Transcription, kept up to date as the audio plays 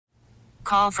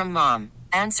Call from mom.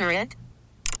 Answer it.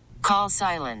 Call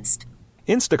silenced.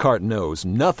 Instacart knows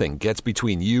nothing gets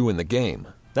between you and the game.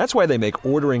 That's why they make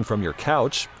ordering from your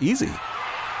couch easy.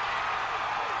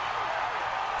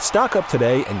 Stock up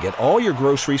today and get all your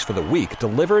groceries for the week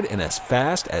delivered in as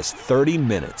fast as 30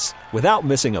 minutes without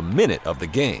missing a minute of the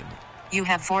game. You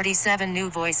have 47 new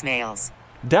voicemails.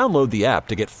 Download the app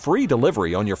to get free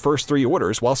delivery on your first 3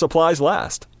 orders while supplies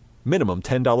last. Minimum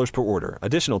 $10 per order.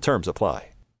 Additional terms apply.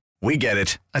 We get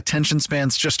it. Attention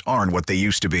spans just aren't what they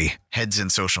used to be. Heads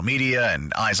in social media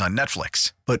and eyes on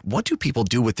Netflix. But what do people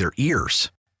do with their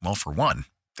ears? Well, for one,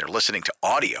 they're listening to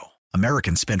audio.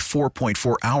 Americans spend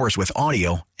 4.4 hours with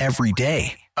audio every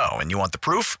day. Oh, and you want the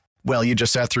proof? Well, you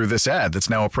just sat through this ad that's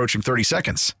now approaching 30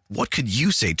 seconds. What could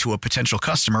you say to a potential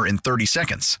customer in 30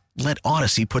 seconds? Let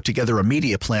Odyssey put together a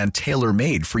media plan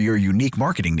tailor-made for your unique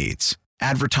marketing needs.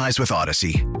 Advertise with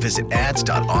Odyssey. Visit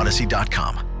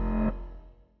ads.odyssey.com.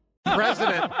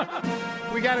 President.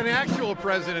 We got an actual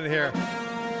president here.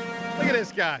 Look at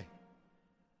this guy.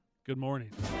 Good morning.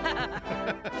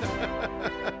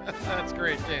 That's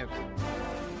great, James.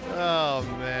 Oh,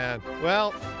 man.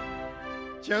 Well,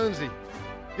 Jonesy,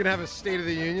 you're going to have a State of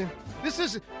the Union.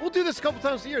 We'll do this a couple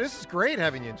times a year. This is great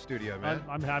having you in studio, man.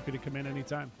 I'm happy to come in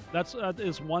anytime. That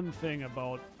is one thing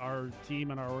about our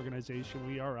team and our organization.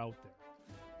 We are out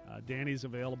there. Danny's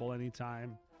available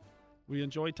anytime. We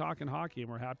enjoy talking hockey, and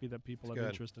we're happy that people have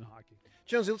interest in hockey.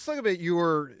 Jonesy, let's talk about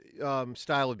your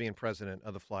style of being president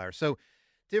of the Flyers. So,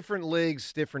 different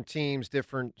leagues, different teams,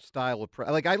 different style of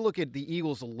I look at the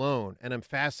Eagles alone, and I'm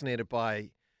fascinated by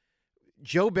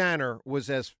Joe Banner was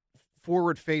as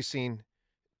forward-facing,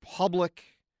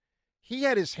 public. He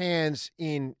had his hands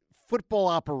in football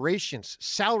operations,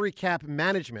 salary cap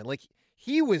management. Like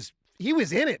he was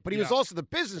in it, but he was also the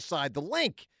business side, the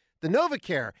link, the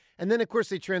NovaCare. And then, of course,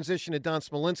 they transitioned to Don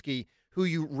Smolinski, who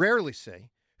you rarely see,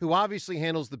 who obviously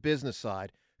handles the business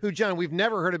side, who, John, we've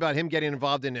never heard about him getting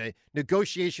involved in a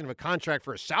negotiation of a contract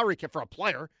for a salary cap for a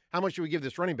player. How much should we give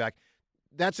this running back?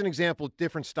 That's an example of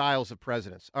different styles of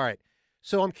presidents. All right.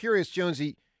 So I'm curious,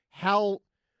 Jonesy,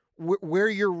 where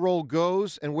your role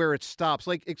goes and where it stops.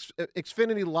 Like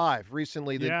Xfinity Live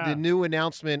recently, the new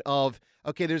announcement of,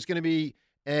 okay, there's going to be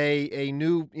a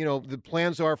new, the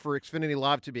plans are for Xfinity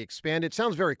Live to be expanded.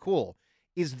 Sounds very cool.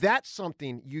 Is that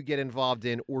something you get involved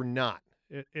in or not?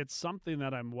 It's something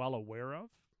that I'm well aware of,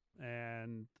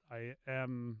 and I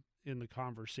am in the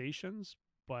conversations,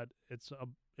 but it's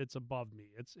above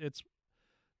me. It's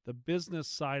the business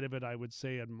side of it, I would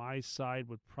say, on my side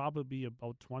would probably be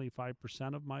about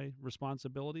 25% of my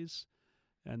responsibilities,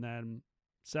 and then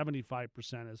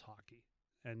 75% is hockey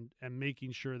and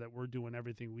making sure that we're doing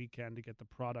everything we can to get the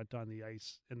product on the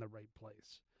ice in the right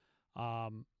place.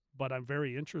 But I'm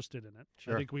very interested in it.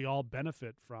 Sure. I think we all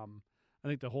benefit from – I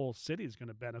think the whole city is going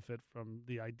to benefit from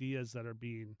the ideas that are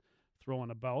being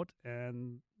thrown about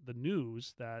and the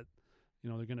news that,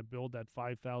 they're going to build that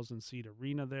 5,000-seat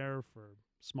arena there for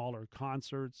smaller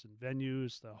concerts and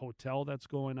venues, the hotel that's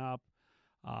going up,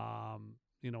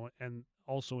 and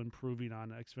also improving on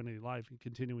Xfinity Live and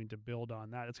continuing to build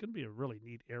on that. It's going to be a really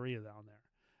neat area down there.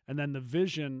 And then the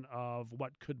vision of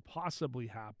what could possibly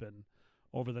happen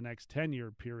over the next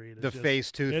 10-year period. The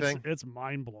phase 2 thing? It's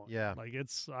mind-blowing. Yeah.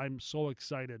 I'm so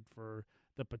excited for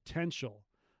the potential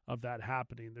of that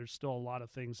happening. There's still a lot of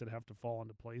things that have to fall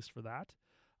into place for that.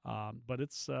 But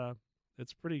it's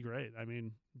pretty great. I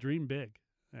mean, dream big.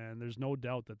 And there's no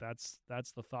doubt that that's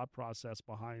the thought process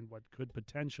behind what could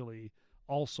potentially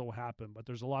also happen. But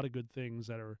there's a lot of good things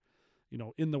that are,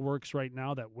 in the works right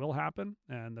now that will happen,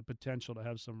 and the potential to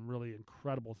have some really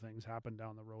incredible things happen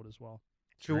down the road as well.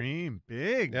 Dream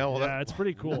big. Yeah, it's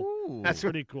pretty cool. Ooh. That's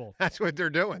pretty cool. That's what they're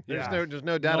doing. There's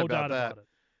no doubt about that.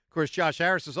 Of course, Josh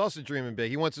Harris is also dreaming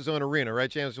big. He wants his own arena, right,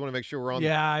 James? Just want to make sure we're on.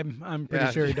 Yeah, I'm pretty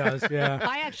sure he does. Yeah.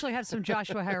 I actually have some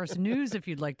Joshua Harris news if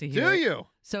you'd like to hear. Do you?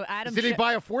 So Adam, did he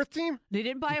buy a fourth team? They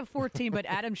didn't buy a fourth team, but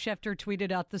Adam Schefter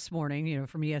tweeted out this morning,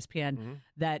 from ESPN,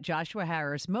 that Joshua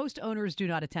Harris. Most owners do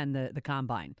not attend the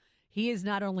combine. He is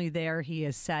not only there; he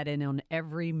has sat in on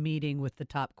every meeting with the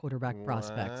top quarterback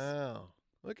prospects. Wow!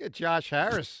 Look at Josh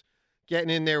Harris getting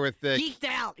in there with geeked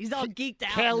out. He's all geeked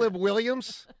out. Caleb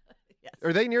Williams. Yes.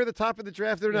 Are they near the top of the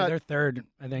draft? They're not. They're third,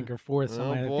 I think, or fourth. Oh,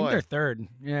 boy. I think they're third.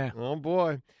 Yeah. Oh,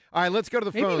 boy. All right, let's go to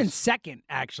the phones. Maybe even second,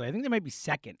 actually. I think they might be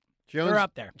second. They're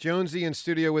up there. Jonesy in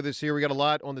studio with us here. We got a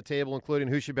lot on the table, including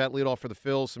who should bat leadoff for the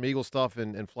Phils, some Eagle stuff,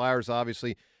 and Flyers,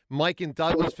 obviously. Mike in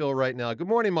Douglasville right now. Good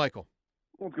morning, Michael.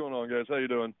 What's going on, guys? How you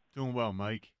doing? Doing well,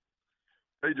 Mike.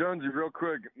 Hey, Jonesy, real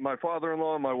quick. My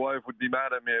father-in-law and my wife would be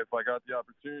mad at me if I got the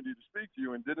opportunity to speak to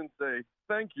you and didn't say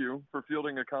thank you for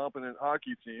fielding a competent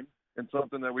hockey team. and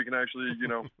something that we can actually,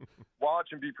 watch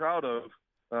and be proud of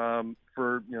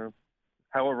for,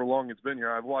 however long it's been here.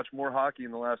 I've watched more hockey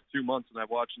in the last 2 months than I've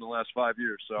watched in the last 5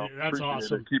 years. So that's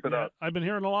awesome. Keep it up. I've been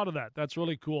hearing a lot of that. That's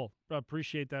really cool. I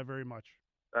appreciate that very much.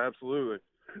 Absolutely.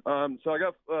 So I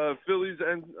got Phillies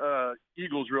and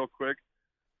Eagles real quick.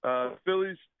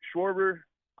 Phillies, Schwarber.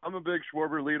 I'm a big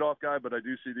Schwarber leadoff guy, but I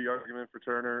do see the argument for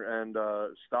Turner and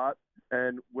Stott.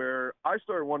 And where I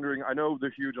started wondering, I know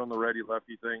they're huge on the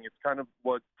righty-lefty thing. It's kind of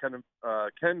what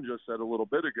Ken just said a little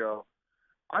bit ago.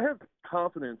 I have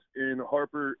confidence in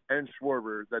Harper and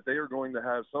Schwarber that they are going to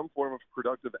have some form of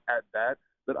productive at-bat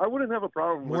that I wouldn't have a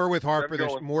problem more with Harper than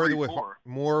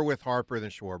more with Harper than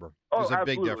Schwarber. There's a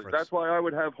big difference. That's why I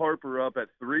would have Harper up at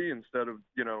 3 instead of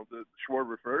the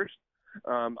Schwarber first.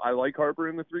 I like Harper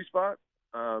in the 3 spot,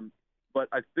 but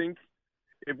I think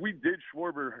if we did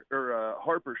Schwarber or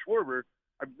Harper Schwarber,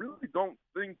 I really don't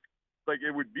think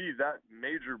it would be that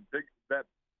major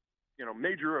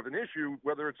of an issue,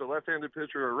 whether it's a left-handed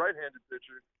pitcher or a right-handed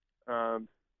pitcher.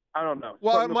 I don't know.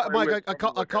 Well, Mike,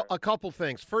 a couple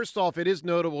things. First off, it is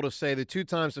notable to say that 2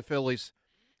 times the Phillies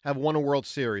have won a World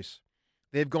Series.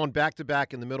 They've gone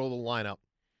back-to-back in the middle of the lineup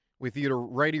with either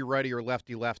righty-righty or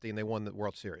lefty-lefty, and they won the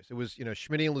World Series. It was,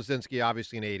 Schmidt and Luzinski,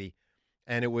 obviously, in 80,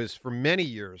 and it was for many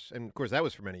years, and, of course, that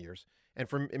was for many years, and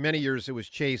for many years it was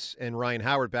Chase and Ryan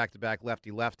Howard back-to-back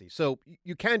lefty-lefty. So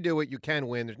you can do it. You can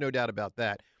win. There's no doubt about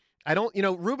that. I don't,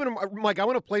 Mike, I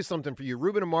want to play something for you.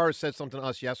 Ruben Amaro said something to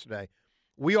us yesterday.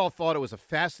 We all thought it was a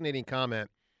fascinating comment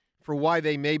for why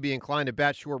they may be inclined to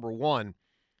bat Schwarber 1.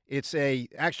 It's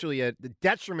actually the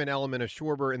detriment element of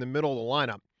Schwarber in the middle of the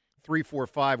lineup, 3, 4,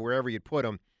 5, wherever you'd put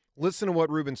him. Listen to what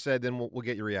Ruben said, then we'll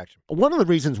get your reaction. One of the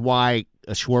reasons why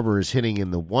Schwarber is hitting in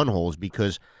the 1 hole is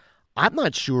because I'm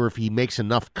not sure if he makes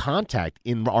enough contact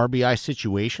in RBI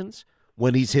situations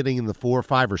when he's hitting in the 4,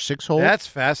 5, or 6 hole. That's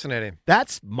fascinating.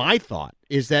 That's my thought,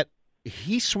 is that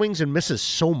he swings and misses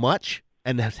so much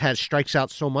and has strikes out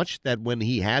so much that when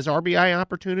he has RBI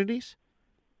opportunities,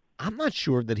 I'm not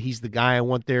sure that he's the guy I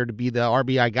want there to be the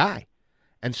RBI guy.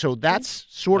 And so that's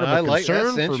sort of a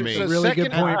concern for me. So really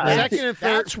good point. Second and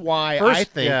third. That's why I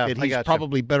think that he's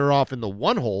probably better off in the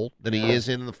 1 hole than he is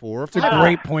in the 4 or 5. It's a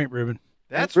great point, Ruben.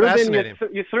 That's Ruben, fascinating.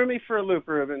 You threw me for a loop,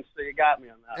 Ruben, so you got me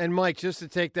on that. And, Mike, just to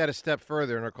take that a step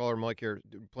further, and our caller Mike here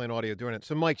playing audio doing it.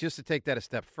 So, Mike, just to take that a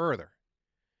step further,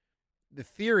 the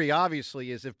theory,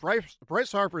 obviously, is if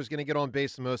Bryce Harper is going to get on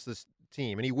base the most of this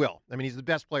team, and he will. I mean, he's the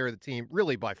best player of the team,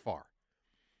 really, by far.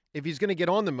 If he's going to get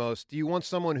on the most, do you want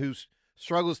someone who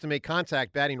struggles to make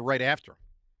contact batting right after him?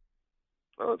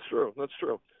 Oh, that's true. That's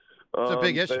true. It's a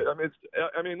big issue.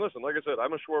 I mean, listen, like I said,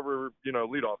 I'm a Schwarber,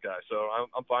 leadoff guy, so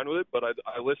I'm fine with it, but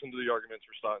I listen to the arguments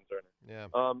for Stott and Turner.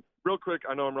 Yeah. Real quick,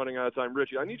 I know I'm running out of time.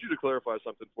 Richie, I need you to clarify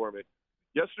something for me.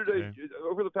 Yesterday,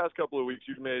 over the past couple of weeks,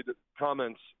 you've made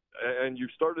comments, and you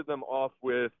started them off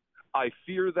with, I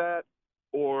fear that,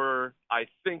 or I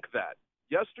think that.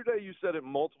 Yesterday, you said it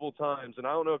multiple times, and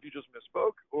I don't know if you just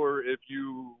misspoke or if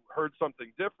you heard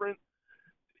something different.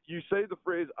 You say the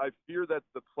phrase, I fear that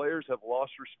the players have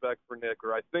lost respect for Nick,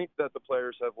 or I think that the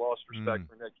players have lost respect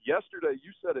for Nick. Yesterday,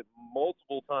 you said it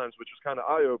multiple times, which was kind of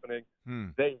eye-opening.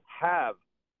 They have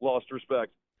lost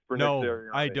respect for Nick Sirianni.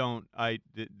 No, I don't.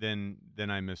 Then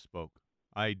I misspoke.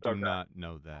 I do not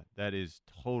know that. That is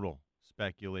total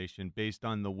speculation based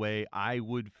on the way I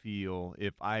would feel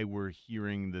if I were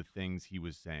hearing the things he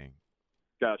was saying.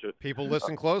 Gotcha. People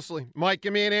listen closely. Mike,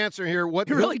 give me an answer here. You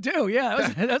really do,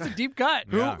 yeah. That's a deep cut.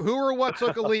 Who or what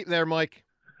took a leap there, Mike?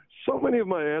 So many of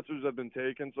my answers have been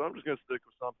taken, so I'm just going to stick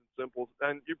with something simple.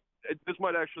 And this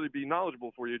might actually be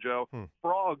knowledgeable for you, Joe.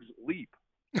 Frogs leap.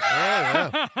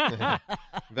 Yeah.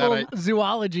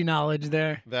 Zoology knowledge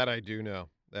there. That I do know.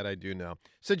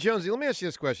 So, Jonesy, let me ask you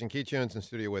this question. Keith Jones in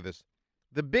studio with us.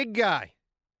 The big guy,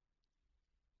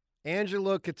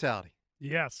 Angelo Cataldi.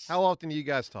 Yes. How often do you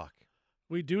guys talk?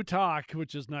 We do talk,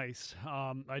 which is nice.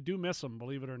 I do miss him,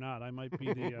 believe it or not. I might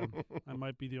be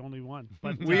the only one.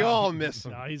 But we all miss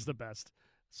him. No, he's the best.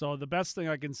 So the best thing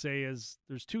I can say is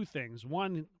there's 2 things.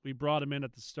 One, we brought him in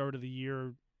at the start of the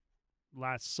year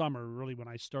last summer, really when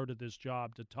I started this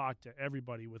job, to talk to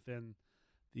everybody within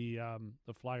the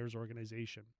Flyers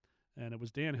organization. And it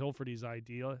was Dan Hilferty's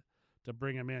idea to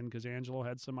bring him in because Angelo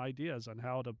had some ideas on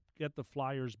how to get the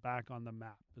Flyers back on the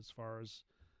map as far as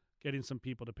getting some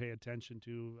people to pay attention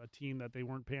to a team that they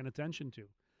weren't paying attention to.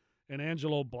 And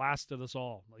Angelo blasted us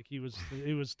all. Like he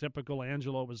was typical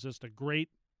Angelo. It was just a great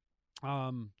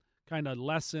kind of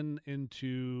lesson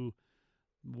into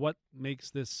what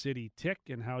makes this city tick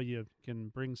and how you can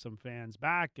bring some fans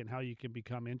back and how you can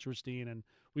become interesting. And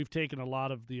we've taken a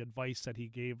lot of the advice that he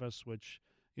gave us, which,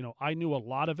 I knew a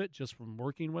lot of it just from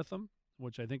working with him,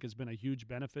 which I think has been a huge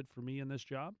benefit for me in this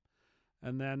job.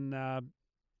 And then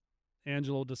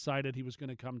Angelo decided he was going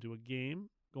to come to a game.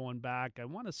 Going back, I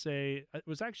want to say it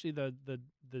was actually the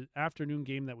afternoon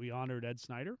game that we honored Ed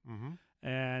Snyder. Mm-hmm.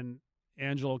 And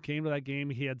Angelo came to that game.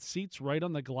 He had seats right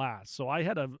on the glass. So I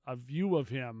had a view of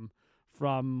him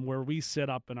from where we sit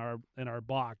up in our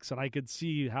box, and I could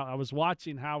see how I was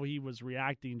watching how he was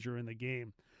reacting during the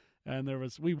game. And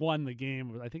we won the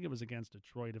game. I think it was against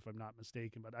Detroit, if I'm not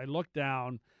mistaken. But I looked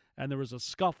down, and there was a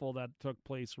scuffle that took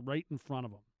place right in front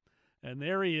of him. And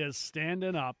there he is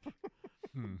standing up,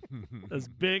 as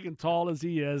big and tall as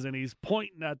he is, and he's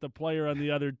pointing at the player on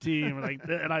the other team.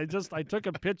 And I took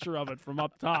a picture of it from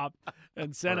up top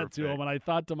and sent it to him. And I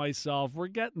thought to myself, we're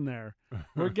getting there.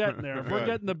 We're getting there. If we're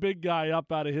getting the big guy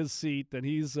up out of his seat and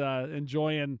he's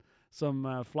enjoying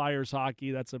some Flyers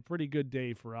hockey, that's a pretty good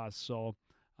day for us. So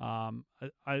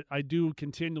I do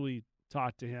continually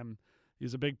talk to him.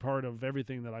 He's a big part of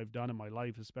everything that I've done in my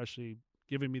life, especially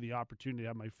giving me the opportunity to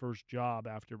have my first job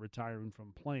after retiring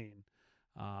from playing.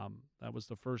 That was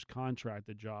the first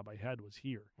contracted job I had was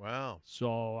here. Wow.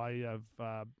 So I have,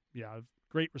 I've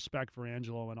great respect for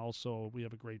Angelo, and also we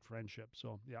have a great friendship.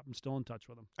 So, yeah, I'm still in touch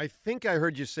with him. I think I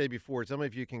heard you say before, tell me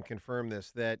if you can confirm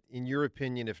this, that in your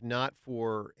opinion, if not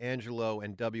for Angelo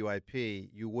and WIP,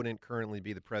 you wouldn't currently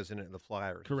be the president of the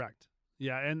Flyers. Correct.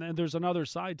 Yeah, and there's another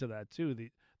side to that, too.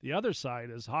 The other side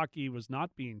is hockey was not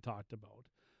being talked about.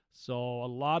 So a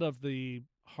lot of the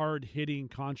hard-hitting,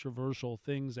 controversial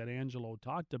things that Angelo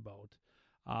talked about,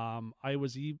 I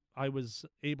was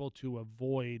able to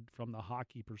avoid from the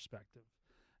hockey perspective.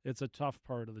 It's a tough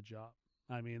part of the job.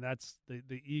 I mean, that's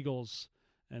the Eagles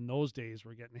in those days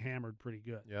were getting hammered pretty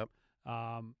good. Yep.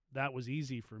 That was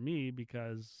easy for me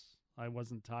because I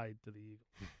wasn't tied to the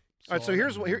Eagles. All right, so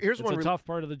here's one. It's a tough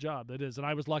part of the job. It is, and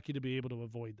I was lucky to be able to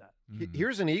avoid that.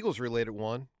 Here's an Eagles-related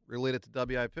one related to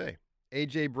WIP.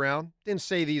 A.J. Brown didn't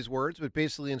say these words, but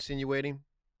basically insinuating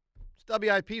it's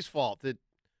WIP's fault that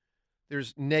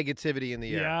there's negativity in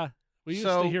the air. Yeah, we used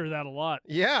to hear that a lot.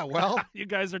 Yeah, well. You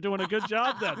guys are doing a good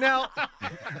job then. Now,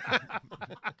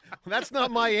 that's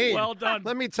not my aim. Well done.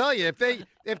 Let me tell you,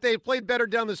 if they played better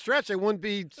down the stretch, I wouldn't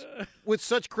be with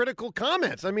such critical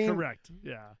comments. I mean. Correct,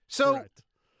 yeah. So correct.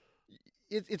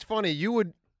 It's funny. You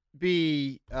would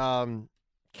be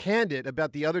candid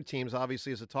about the other teams,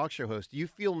 obviously, as a talk show host. Do you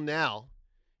feel now,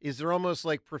 is there almost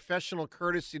like professional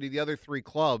courtesy to the other three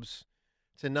clubs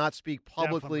to not speak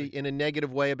publicly in a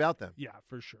negative way about them? Yeah,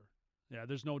 for sure. Yeah,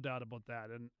 there's no doubt about that.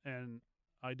 And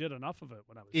I did enough of it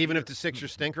when I was Even here. if the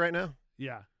Sixers stink right now?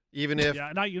 Yeah. Even if...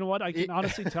 Yeah, and you know what? I can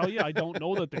honestly tell you, I don't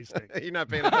know that they stink. You're not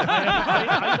paying attention.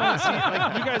 I don't see...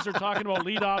 Like, you guys are talking about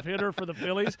leadoff hitter for the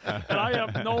Phillies, and I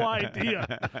have no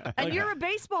idea. And you're a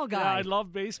baseball guy. Yeah, I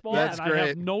love baseball, That's and great. I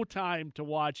have no time to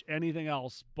watch anything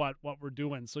else but what we're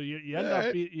doing. So you end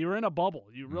up... You're in a bubble.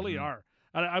 You really are.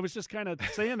 I was just kind of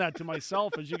saying that to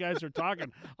myself as you guys are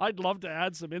talking. I'd love to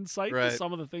add some insight to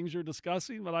some of the things you're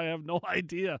discussing, but I have no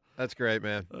idea. That's great,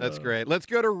 man. That's great. Let's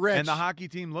go to Rich. And the hockey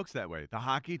team looks that way. The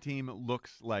hockey team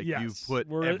looks like Yes, you've put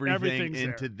everything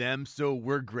into them, so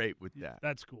we're great with that.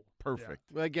 That's cool. Perfect.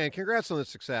 Yeah. Well, again, congrats on the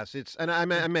success. And I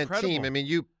meant Incredible. team. I mean,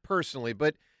 you personally,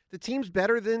 but the team's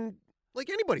better than like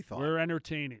anybody thought. We're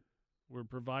entertaining. We're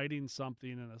providing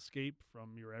something, an escape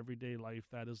from your everyday life.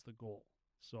 That is the goal.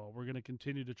 So we're going to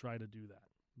continue to try to do that,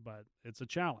 but it's a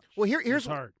challenge. Well, here's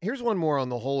hard. Here's one more on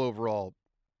the whole overall.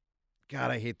 God,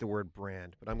 I hate the word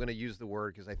brand, but I'm going to use the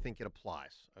word because I think it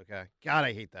applies. Okay. God,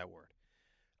 I hate that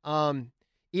word.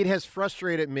 It has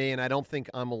frustrated me, and I don't think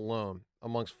I'm alone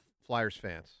amongst Flyers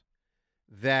fans,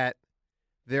 that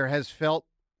it has felt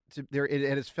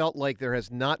like there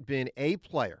has not been a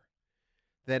player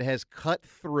that has cut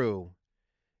through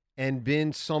and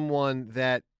been someone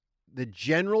that the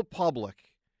general public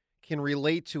can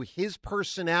relate to his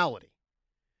personality.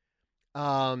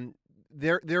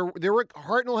 There were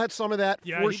Hartnell had some of that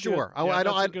for sure. Yeah,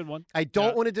 that's a good one. I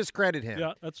don't want to discredit him.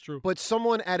 Yeah, that's true. But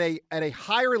someone at a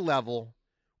higher level,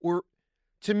 or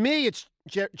to me, it's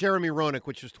Jeremy Roenick,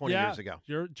 which was 20 years ago.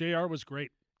 JR was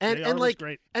great. And was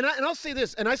great. And I'll say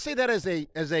this, and I say that as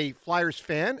a Flyers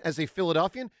fan, as a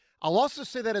Philadelphian. I'll also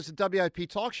say that as a WIP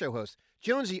talk show host.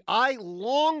 Jonesy, I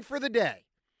long for the day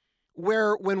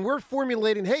where when we're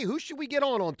formulating, hey, who should we get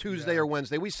on Tuesday or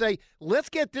Wednesday, we say, let's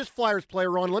get this Flyers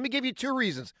player on. Let me give you two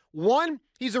reasons. One,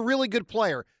 he's a really good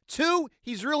player. Two,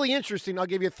 he's really interesting. I'll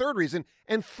give you a third reason.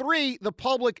 And three, the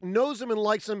public knows him and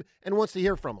likes him and wants to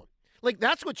hear from him. Like,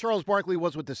 that's what Charles Barkley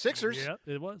was with the Sixers. Yeah,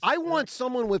 it was. I want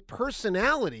someone with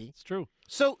personality. It's true.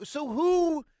 So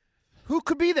who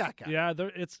could be that guy? Yeah,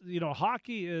 it's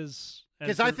hockey is,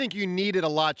 Because I think you need it a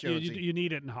lot, Jonesy. You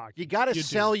need it in hockey. You got to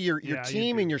sell your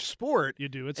team and your sport. You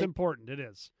do. It's important. It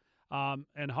is.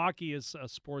 And hockey is a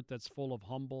sport that's full of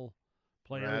humble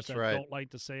players that don't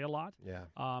like to say a lot. Yeah.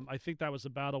 I think that was a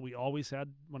battle we always had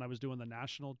when I was doing the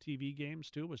national TV games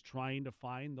too, was trying to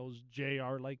find those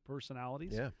JR-like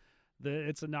personalities. Yeah.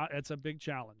 It's a big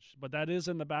challenge, but that is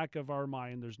in the back of our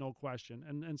mind. There's no question,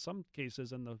 and in some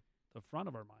cases in the front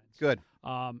of our minds. Good.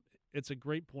 It's a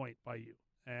great point by you.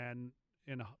 And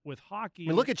with hockey, I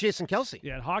mean, look at Jason Kelsey.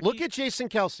 Yeah, in hockey. Look at Jason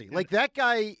Kelsey. Like, that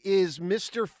guy is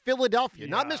Mr. Philadelphia,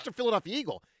 not Mr. Philadelphia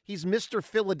Eagle. He's Mr.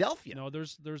 Philadelphia. No,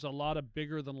 there's a lot of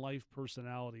bigger than life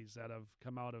personalities that have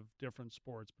come out of different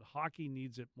sports, but hockey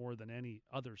needs it more than any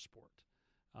other sport.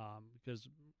 Because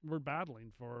we're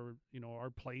battling for our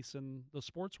place in the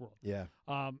sports world. Yeah.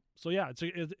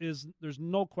 There's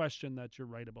no question that you're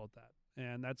right about that,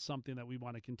 and that's something that we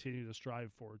want to continue to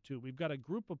strive for too. We've got a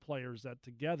group of players that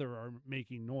together are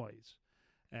making noise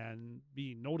and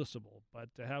being noticeable,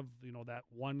 but to have that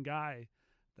one guy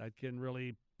that can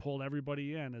really pull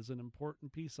everybody in is an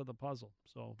important piece of the puzzle.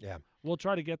 So yeah, we'll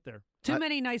try to get there. Too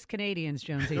many nice Canadians,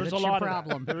 Jonesy. There's That's a lot your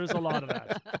problem. There is a lot of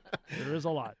that. There is a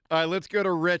lot. All right, let's go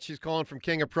to Rich. He's calling from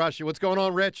King of Prussia. What's going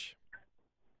on, Rich?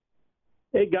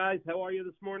 Hey, guys. How are you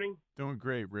this morning? Doing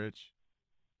great, Rich.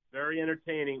 Very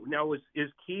entertaining. Now, is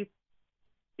Keith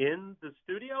in the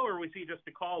studio, or was he just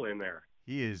a call in there?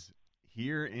 He is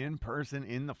here in person,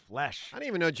 in the flesh. I didn't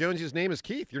even know Jonesy's name is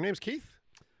Keith. Your name's Keith?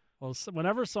 Well,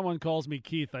 whenever someone calls me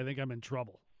Keith, I think I'm in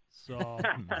trouble. So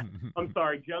I'm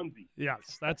sorry, Jonesy.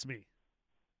 Yes, that's me.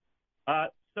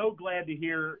 So glad to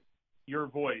hear your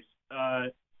voice.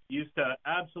 Used to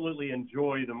absolutely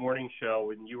enjoy the morning show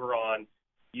when you were on.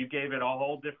 You gave it a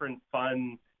whole different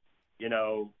fun, you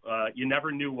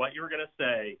never knew what you were going to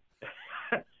say,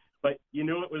 but you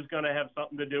knew it was going to have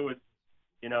something to do with,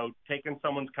 taking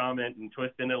someone's comment and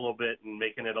twisting it a little bit and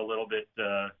making it a little bit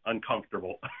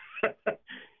uncomfortable.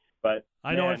 But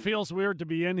I know it feels weird to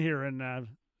be in here and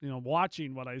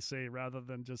watching what I say rather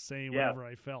than just saying whatever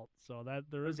I felt. So that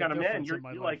there is a difference in my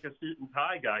life. You're like a suit and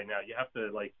tie guy now. You have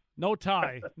to no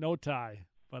tie,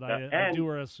 but I do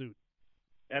wear a suit.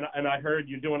 And I heard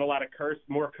you're doing a lot of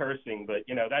more cursing, but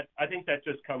that I think that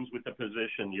just comes with the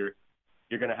position. You're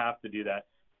going to have to do that.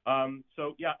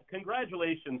 So yeah,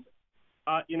 congratulations.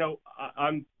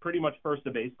 I'm pretty much first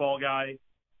a baseball guy.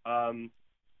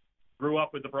 Grew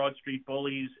up with the Broad Street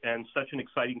Bullies, and such an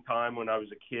exciting time when I was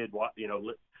a kid.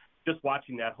 Just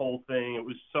watching that whole thing, it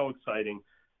was so exciting.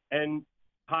 And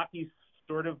hockey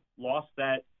sort of lost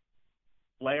that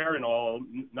flair and all.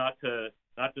 Not to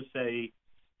say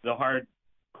the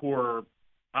hardcore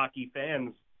hockey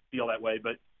fans feel that way,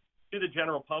 but to the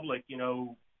general public,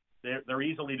 they're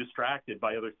easily distracted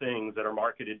by other things that are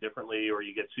marketed differently, or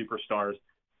you get superstars.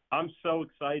 I'm so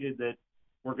excited that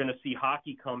we're going to see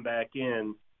hockey come back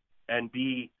in and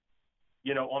be,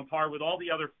 on par with all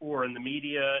the other four in the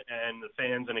media and the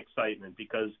fans and excitement,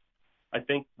 because I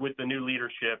think with the new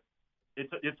leadership,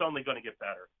 it's only going to get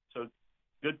better. So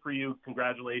good for you.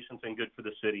 Congratulations, and good for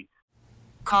the city.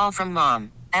 Call from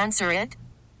mom. Answer it.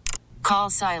 Call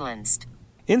silenced.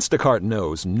 Instacart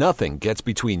knows nothing gets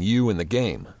between you and the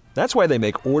game. That's why they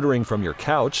make ordering from your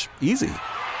couch easy.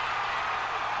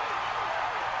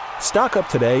 Stock up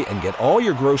today and get all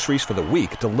your groceries for the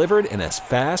week delivered in as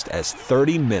fast as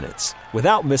 30 minutes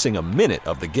without missing a minute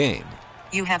of the game.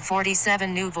 You have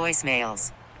 47 new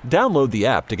voicemails. Download the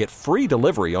app to get free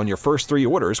delivery on your first 3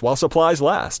 orders while supplies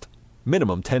last.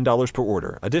 Minimum $10 per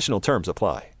order. Additional terms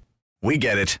apply. We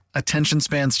get it. Attention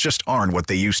spans just aren't what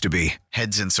they used to be.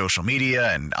 Heads in social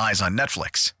media and eyes on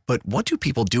Netflix. But what do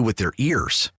people do with their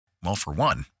ears? Well, for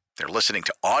one, they're listening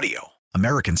to audio.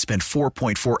 Americans spend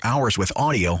 4.4 hours with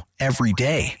audio every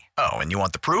day. Oh, and you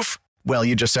want the proof? Well,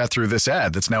 you just sat through this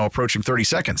ad that's now approaching 30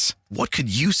 seconds. What could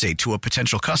you say to a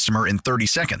potential customer in 30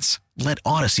 seconds? Let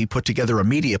Odyssey put together a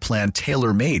media plan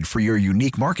tailor-made for your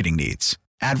unique marketing needs.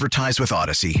 Advertise with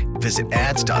Odyssey. Visit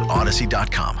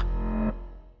ads.odyssey.com.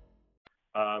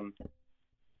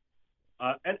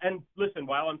 And listen,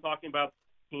 while I'm talking about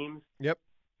teams,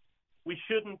 we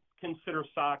shouldn't consider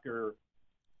soccer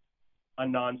a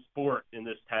non-sport in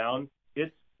this town.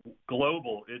 It's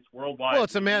global. It's worldwide. Well,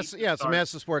 it's a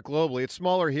massive sport globally. It's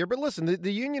smaller here, but listen,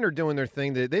 the Union are doing their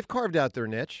thing. They've carved out their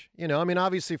niche.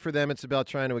 Obviously for them, it's about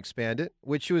trying to expand it,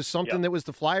 which was something that was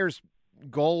the Flyers'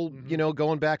 goal.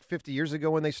 Going back 50 years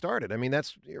ago when they started. I mean,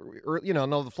 that's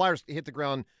the Flyers hit the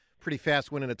ground pretty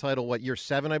fast, winning a title. Year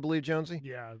 7, I believe, Jonesy.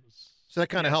 Yeah. So that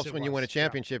kind of helps when you win a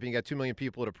championship and you got 2 million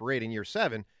people at a parade in year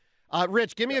 7.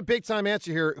 Rich, give me a big-time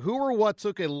answer here. Who or what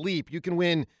took a leap? You can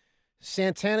win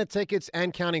Santana tickets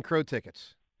and Counting Crow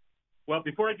tickets. Well,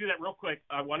 before I do that, real quick,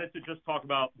 I wanted to just talk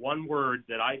about one word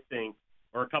that I think,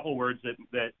 or a couple words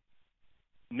that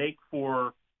make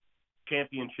for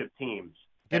championship teams.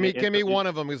 Give me one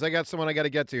of them, because I got someone I got to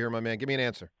get to here, my man. Give me an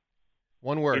answer.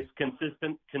 One word. It's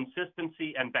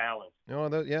consistency and balance. No,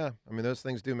 yeah. I mean, those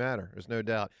things do matter. There's no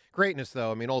doubt. Greatness,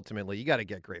 though. I mean, ultimately, you got to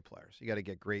get great players. You got to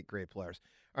get great players.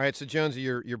 All right, so Jonesy,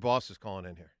 your boss is calling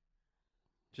in here.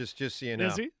 Just so you know.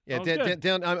 Is he? Yeah, Oh,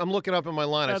 Dan, I'm looking up in my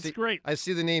line. That's great. I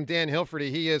see the name Dan Hilferty.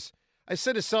 He is. I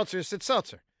said to Seltzer,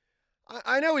 Seltzer,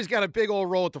 I know he's got a big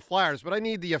old role at the Flyers, but I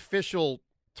need the official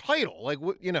title,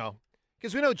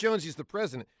 because we know Jonesy's the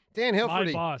president. Dan Hilferty,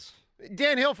 my boss.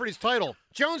 Dan Hilferty's title,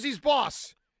 Jonesy's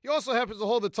boss. He also happens to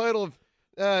hold the title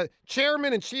of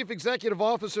Chairman and Chief Executive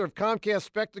Officer of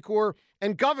Comcast Spectacor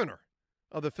and Governor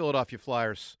of the Philadelphia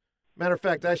Flyers. Matter of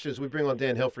fact, actually, as we bring on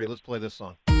Dan Hilferty, let's play this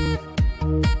song. All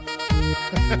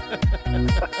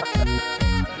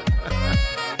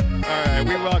right,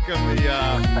 we welcome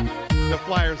the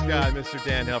Flyers guy, Mr.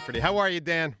 Dan Hilferty. How are you,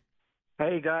 Dan?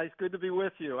 Hey guys, good to be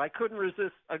with you. I couldn't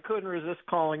resist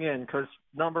calling in because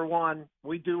number one,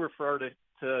 we do refer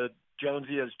to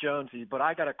Jonesy as Jonesy, but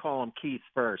I got to call him Keith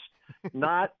first.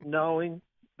 Not knowing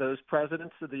those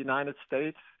presidents of the United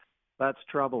States, that's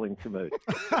troubling to me.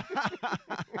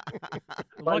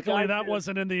 Luckily, that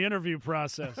wasn't in the interview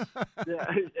process. Yeah,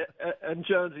 and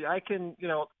Jonesy, I can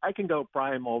go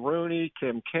Brian Mulrooney,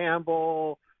 Kim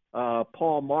Campbell,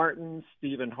 Paul Martin,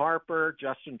 Stephen Harper,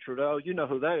 Justin Trudeau. You know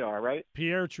who they are, right?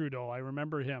 Pierre Trudeau. I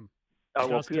remember him. Oh,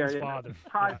 well, Justin's Pierre, father.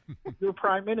 You're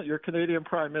prime minister. You're Canadian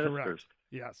prime minister. Correct.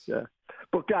 Yes. Yeah.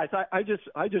 But guys, I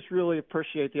just really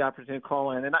appreciate the opportunity to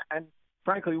call in, and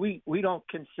frankly, we don't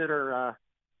consider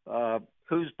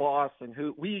who's boss and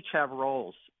who. We each have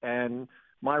roles, and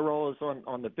my role is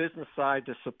on the business side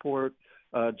to support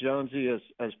Jonesy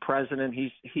as president.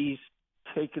 He's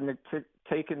taken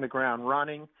the ground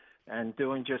running and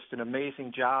doing just an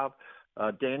amazing job.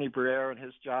 Danny Briere and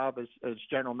his job as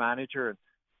general manager,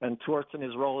 and Torsten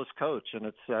his role as coach. And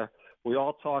it's we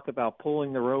all talk about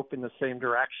pulling the rope in the same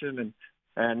direction,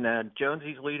 and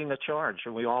Jonesy's leading the charge,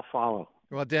 and we all follow.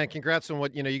 Well, Dan, congrats on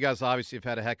what you guys obviously have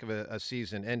had a heck of a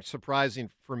season, and surprising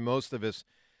for most of us.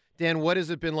 Dan, what has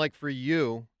it been like for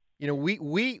you?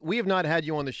 We have not had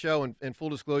you on the show, and full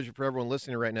disclosure for everyone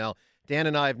listening right now, Dan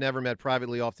and I have never met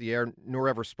privately off the air, nor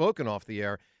ever spoken off the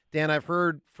air. Dan, I've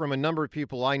heard from a number of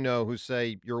people I know who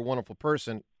say you're a wonderful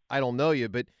person. I don't know you,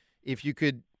 but if you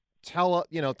could tell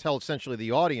essentially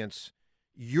the audience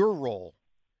your role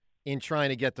in trying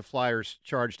to get the Flyers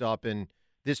charged up and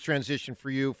this transition for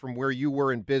you from where you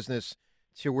were in business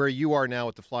to where you are now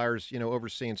with the Flyers,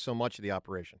 overseeing so much of the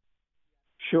operation.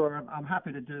 Sure, I'm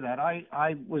happy to do that.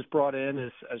 I was brought in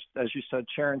as you said,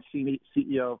 Chair and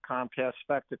CEO of Comcast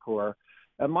Spectacor,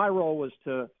 and my role was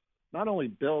to not only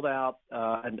build out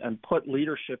and put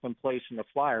leadership in place in the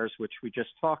Flyers, which we just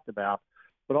talked about,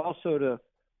 but also to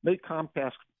make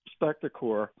Comcast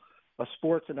Spectacor a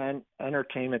sports and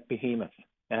entertainment behemoth,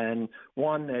 and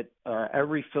one that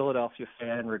every Philadelphia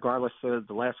fan, regardless of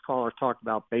the last caller talked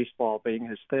about baseball being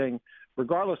his thing,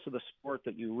 regardless of the sport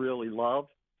that you really love,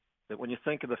 that when you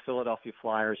think of the Philadelphia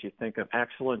Flyers, you think of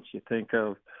excellence, you think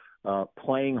of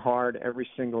playing hard every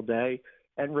single day,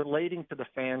 and relating to the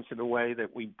fans in a way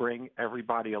that we bring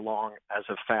everybody along as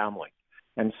a family.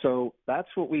 And so that's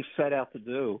what we set out to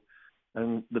do,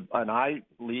 and I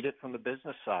lead it from the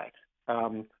business side.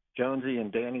 Jonesy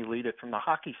and Danny lead it from the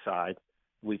hockey side.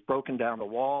 We've broken down the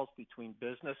walls between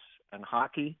business and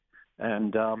hockey,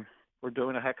 and we're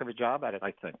doing a heck of a job at it,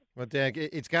 I think. Well, Dan,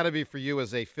 it's got to be for you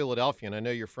as a Philadelphian. I know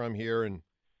you're from here, and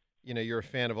you're a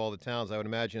fan of all the towns. I would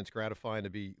imagine it's gratifying to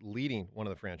be leading one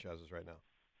of the franchises right now.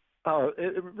 Oh,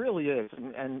 it really is.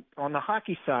 And on the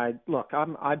hockey side, look,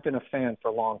 I've been a fan for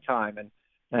a long time,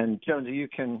 and Jonesy, you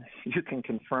can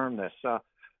confirm this.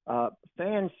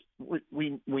 Fans,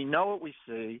 we know what we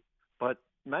see, but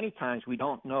many times we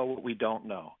don't know what we don't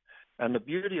know. And the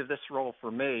beauty of this role for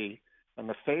me, and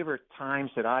the favorite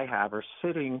times that I have, are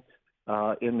sitting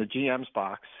in the GM's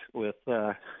box with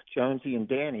Jonesy and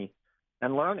Danny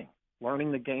and learning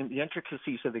the game, the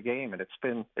intricacies of the game, and it's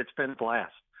been a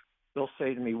blast. They'll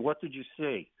say to me, "What did you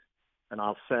see?" And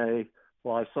I'll say,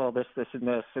 "Well, I saw this, this, and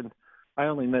this," and I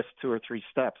only missed 2 or 3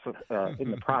 steps in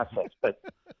the process. But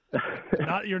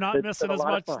you're not missing as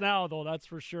much now, though. That's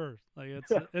for sure. Like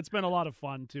it's been a lot of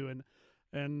fun too,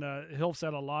 and he'll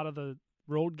set a lot of the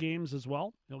road games as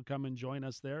well. He'll come and join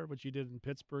us there, which he did in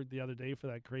Pittsburgh the other day for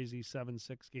that crazy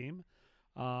 7-6 game.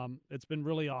 It's been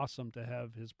really awesome to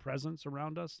have his presence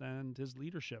around us and his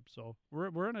leadership. So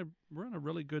we're in a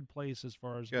really good place as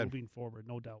far as moving forward,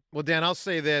 no doubt. Well, Dan, I'll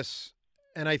say this.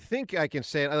 And I think I can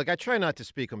say it. Like, I try not to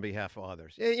speak on behalf of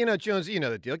others. You know, Jones, you know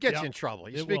the deal. It gets you in trouble.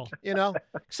 You speak, you know,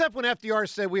 except when FDR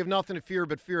said we have nothing to fear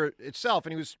but fear itself,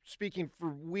 and he was speaking for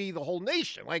we, the whole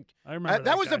nation. Like, I remember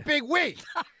that was a big we.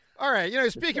 All right, you know,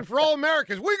 speaking for all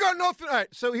Americans. We got nothing. All right,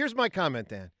 so here's my comment,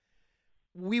 Dan.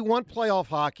 We want playoff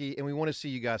hockey, and we want to see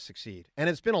you guys succeed. And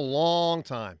it's been a long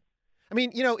time. I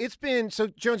mean, you know, it's been, so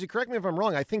Jonesy, correct me if I'm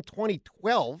wrong, I think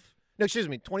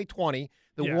 2020,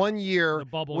 the 1 year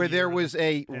where there was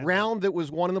a round that was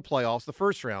won in the playoffs, the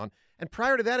first round, and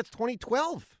prior to that, it's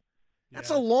 2012. That's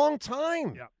a long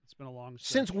time. Yeah, it's been a long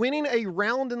stretch. Since winning a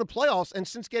round in the playoffs and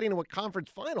since getting to a conference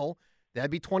final, that'd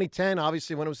be 2010,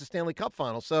 obviously, when it was the Stanley Cup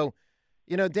final. So,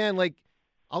 you know, Dan, like,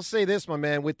 I'll say this, my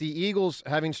man, with the Eagles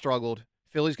having struggled,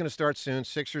 Philly's going to start soon.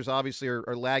 Sixers obviously are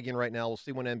lagging right now. We'll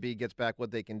see when Embiid gets back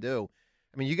what they can do.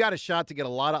 I mean, you got a shot to get a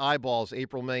lot of eyeballs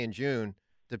April, May, and June,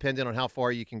 depending on how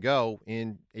far you can go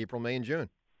in April, May, and June.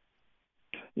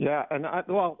 Yeah, and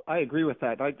I agree with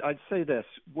that. I'd say this.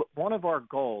 One of our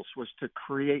goals was to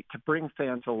bring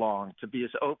fans along, to be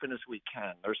as open as we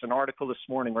can. There's an article this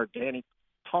morning where Danny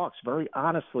talks very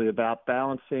honestly about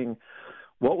balancing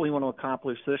what we want to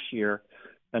accomplish this year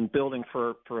and building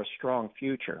for a strong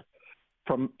future.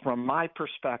 From my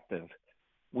perspective,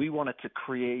 we wanted to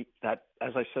create that,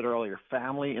 as I said earlier,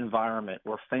 family environment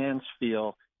where fans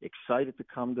feel excited to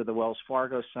come to the Wells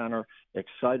Fargo Center,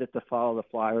 excited to follow the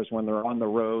Flyers when they're on the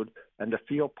road, and to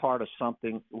feel part of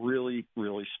something really,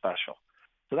 really special.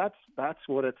 So that's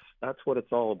what it's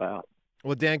all about.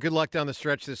 Well, Dan, good luck down the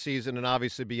stretch this season and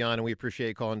obviously beyond, and we appreciate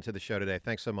you calling to the show today.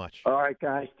 Thanks so much. All right,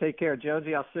 guys. Take care.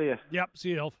 Jonesy, I'll see you. Yep, see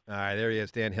you, Hilf. All right, there he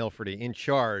is, Dan Hilferty, in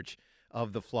charge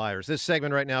of the Flyers. This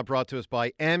segment right now brought to us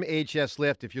by MHS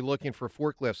Lift. If you're looking for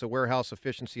forklifts, a warehouse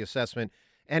efficiency assessment,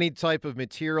 any type of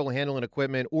material handling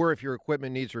equipment, or if your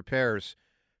equipment needs repairs,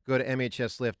 go to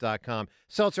MHSlift.com.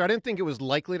 Seltzer, I didn't think it was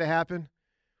likely to happen,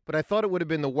 but I thought it would have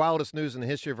been the wildest news in the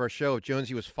history of our show if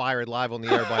Jonesy was fired live on the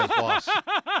air by his boss.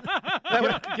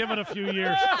 Give it a few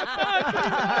years.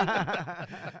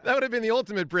 That would have been the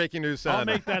ultimate breaking news sound. I'll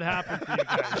make that happen for you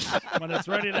guys. When it's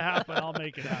ready to happen, I'll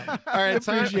make it happen. All right,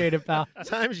 appreciate it, pal.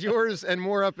 Time's yours and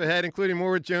more up ahead, including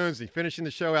more with Jonesy. Finishing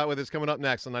the show out with us coming up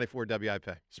next on 94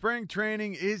 WIP. Spring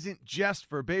training isn't just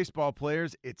for baseball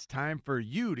players. It's time for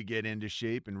you to get into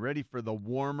shape and ready for the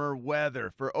warmer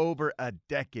weather. For over a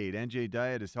decade, NJ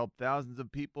Diet has helped thousands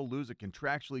of people lose a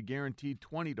contractually guaranteed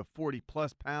 20 to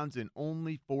 40-plus pounds in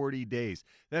only 40 days.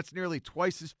 That's nearly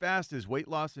twice as fast as weight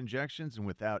loss injections and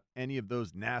without any of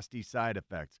those nasty side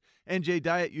effects. NJ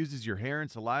Diet uses your hair and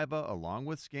saliva along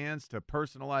with scans to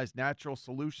personalize natural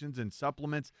solutions and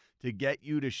supplements to get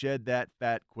you to shed that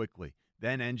fat quickly.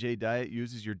 Then NJ Diet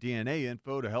uses your DNA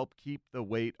info to help keep the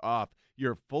weight off.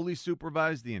 You're fully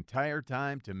supervised the entire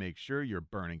time to make sure you're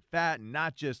burning fat and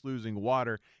not just losing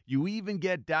water. You even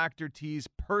get Dr. T's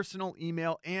personal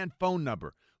email and phone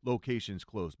number. Locations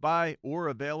close by or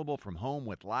available from home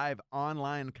with live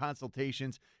online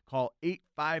consultations. Call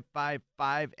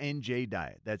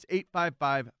 855-5NJ-DIET. That's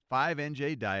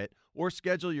 855-5NJ-DIET. Or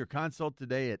schedule your consult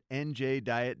today at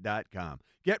njdiet.com.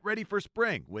 Get ready for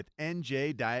spring with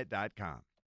njdiet.com.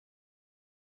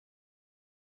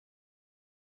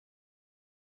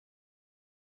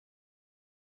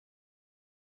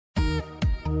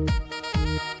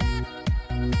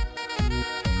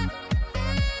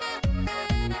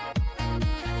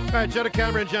 All right, Joe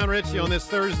DeCamera and John Ritchie on this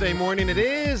Thursday morning. It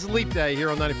is Leap Day here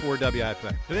on 94 WIP.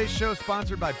 Today's show is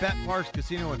sponsored by Bet Parks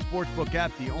Casino and Sportsbook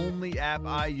app, the only app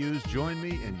I use. Join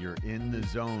me and you're in the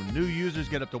zone. New users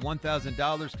get up to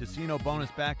 $1,000 casino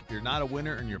bonus back if you're not a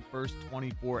winner in your first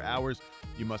 24 hours.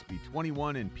 You must be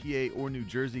 21 in PA or New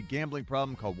Jersey. Gambling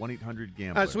problem, call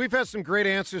 1-800-GAMBLER. So we've had some great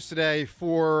answers today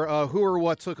for who or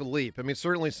what took a leap. I mean,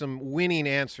 certainly some winning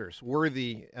answers,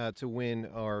 worthy to win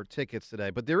our tickets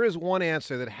today. But there is one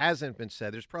answer that hasn't been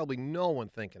said. There's probably no one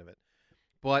thinking of it.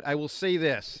 But I will say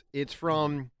this. It's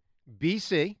from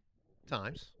BC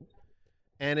Times.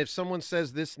 And if someone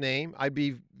says this name, I'd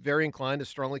be very inclined to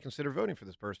strongly consider voting for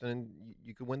this person, and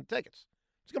you could win the tickets.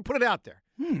 Just going to put it out there.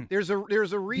 There's a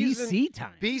reason. BC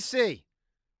Times. BC.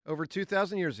 Over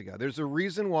 2,000 years ago. There's a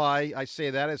reason why I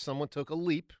say that, as someone took a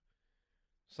leap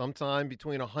sometime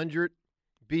between 100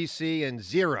 BC and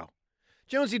 0.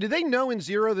 Jonesy, did they know in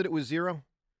 0 that it was 0?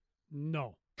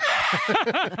 No.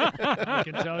 I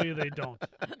can tell you they don't.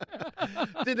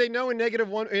 Did they know in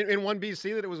 -1 in 1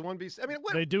 BC that it was 1 BC? I mean,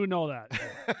 they do know that.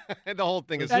 The whole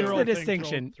thing is that's 0. the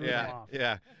distinction.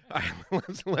 Yeah. All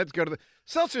right, let's go to the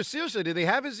Seltzer. Seriously, do they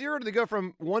have a zero? Or do they go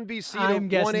from 1 BC to 1 AD? I'm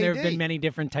guessing there have been many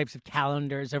different types of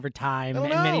calendars over time and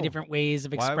many different ways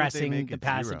of expressing the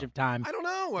passage of time. I don't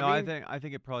know. I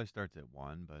think it probably starts at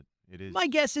 1, but it is. My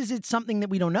guess is it's something that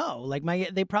we don't know. Like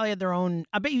they probably had their own.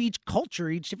 I bet you each culture,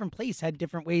 each different place had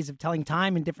different ways of telling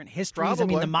time and different histories.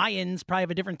 Probably. I mean, the Mayans probably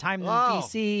have a different time than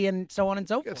BC and so on and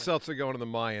so forth. Get Seltzer going to the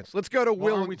Mayans. Let's go to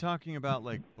Will. Are we talking about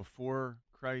like before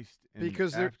Christ and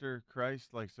after Christ?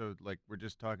 Like we're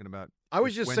just talking about. I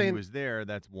was just when saying he was there.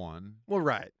 That's 1. Well,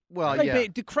 right. Well, yeah.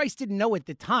 But Christ didn't know at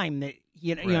the time that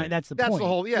you know that's the point. That's the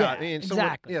whole. Yeah, I mean,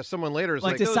 exactly. Someone later is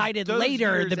like decided those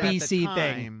later years the BC at the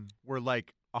thing time were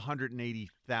like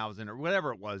 180,000 or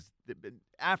whatever it was.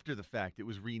 After the fact, it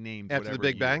was renamed after the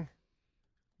Big Bang.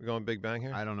 We're going Big Bang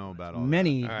here? I don't know about all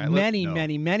many, that.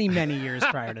 many years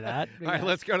prior to that. All right,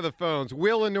 let's go to the phones.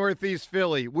 Will in Northeast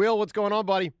Philly. Will, what's going on,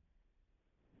 buddy?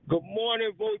 Good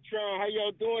morning, Voltron. How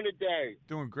y'all doing today?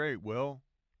 Doing great, Will.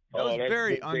 That was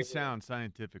very unsound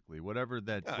scientifically. Whatever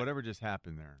just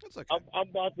happened there. That's okay. I'm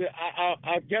about to.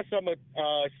 I guess I'm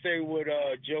gonna say what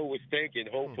Joe was thinking.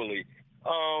 Hopefully,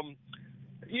 I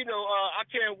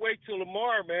can't wait till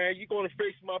tomorrow, man. You're gonna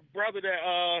face my brother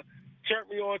that turned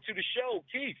me on to the show,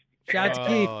 Keith. Shout out to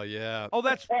Keith. Oh yeah. Oh,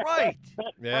 that's right.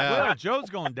 Yeah. Well, Joe's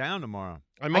going down tomorrow.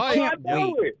 I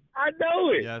know it.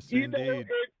 Yes, indeed.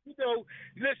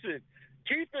 Listen.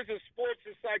 Keith is a sports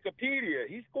encyclopedia.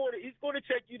 He's going to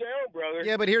take you down, brother.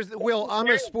 Yeah, but here's Will. I'm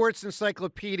a sports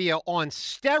encyclopedia on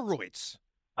steroids.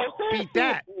 Beat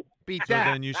that. So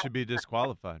then you should be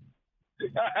disqualified.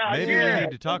 Maybe we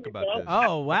need to talk about this.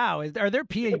 Oh, wow. Are there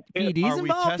PEDs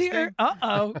involved here?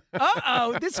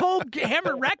 Uh-oh. This whole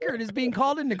Hammer record is being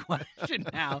called into question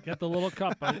now. Get the little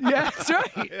cup. Yeah, that's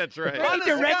right. That's right. They need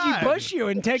to Reggie Bush you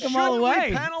and take them all away.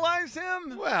 Shouldn't we penalize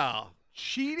him? Well,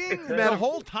 cheating the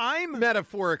whole time?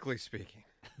 Metaphorically speaking.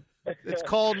 It's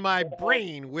called my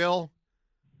brain, Will.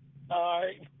 All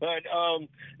right. But,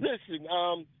 listen,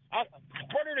 one of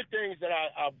the things that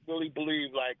I really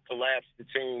believe, collapsed the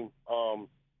team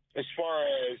as far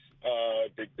as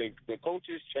the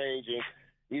coaches changing,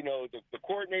 the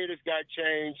coordinators got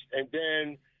changed, and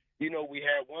then, we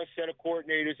had one set of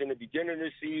coordinators in the beginning of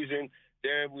the season,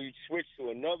 then we switched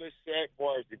to another set as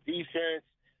far as the defense.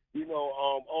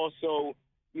 Also,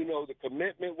 the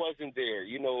commitment wasn't there,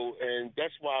 and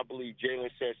that's why I believe Jalen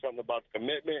said something about the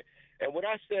commitment. And what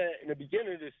I said in the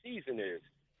beginning of the season is,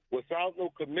 without no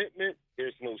commitment,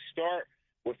 there's no start.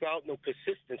 Without no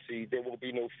consistency, there will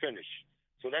be no finish.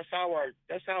 So that's how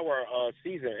our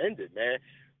season ended, man.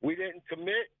 We didn't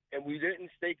commit and we didn't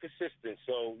stay consistent.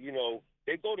 So,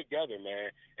 they go together,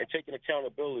 man, and taking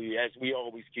accountability, as we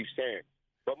always keep saying.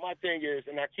 But my thing is,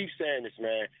 and I keep saying this,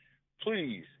 man,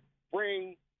 please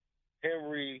bring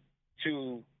Henry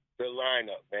to the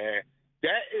lineup, man.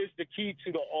 That is the key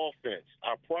to the offense.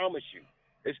 I promise you.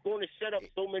 It's going to set up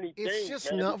so many things. It's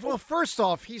just man. not. Well, first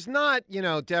off, he's not,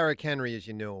 Derrick Henry as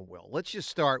you know him, Will. Let's just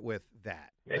start with that.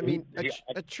 I mean,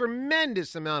 a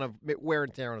tremendous amount of wear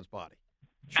and tear on his body.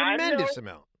 Tremendous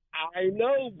amount. I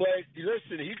know, but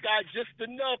listen, he's got just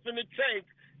enough in the tank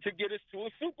to get us to a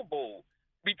Super Bowl.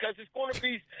 Because it's going to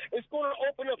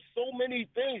open up so many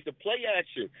things. The play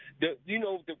action,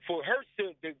 for Hurts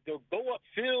to go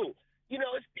upfield.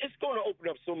 It's going to open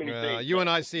up so many things. You and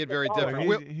I see it very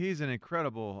different. He's an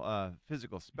incredible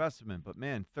physical specimen, but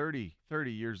man, 30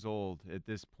 years old at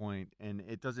this point, and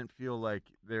it doesn't feel like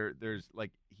there's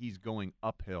he's going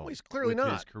uphill. Well, he's clearly with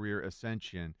not. His career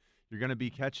ascension. You're going to be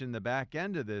catching the back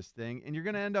end of this thing, and you're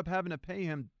going to end up having to pay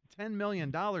him $10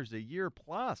 million a year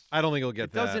plus. I don't think he'll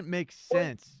get that. It doesn't make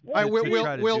sense. All right,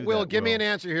 Will, give me an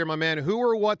answer here, my man. Who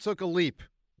or what took a leap?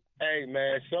 Hey,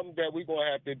 man, something that we're going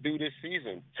to have to do this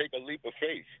season, take a leap of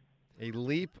faith. A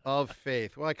leap of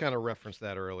faith. Well, I kind of referenced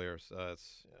that earlier, so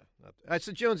it's I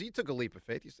said, Jones, you took a leap of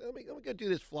faith. You said, let me go do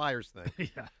this Flyers thing.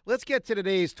 Yeah. Let's get to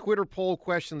today's Twitter poll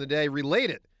question of the day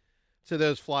related to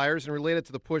those Flyers and related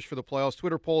to the push for the playoffs.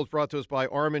 Twitter poll is brought to us by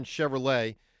Armin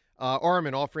Chevrolet.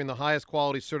 Armin, offering the highest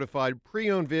quality certified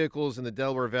pre-owned vehicles in the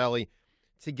Delaware Valley.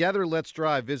 Together, let's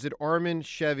drive. Visit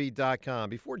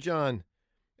ArminChevy.com. Before John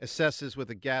assesses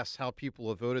with a guess how people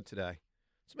have voted today,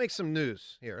 let's make some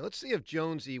news here. Let's see if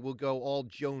Jonesy will go all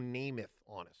Joe Namath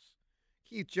on us.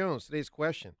 Keith Jones, today's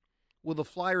question. Will the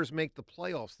Flyers make the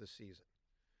playoffs this season?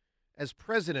 As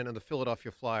president of the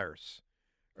Philadelphia Flyers,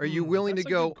 are you willing to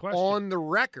go on the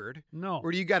record? No.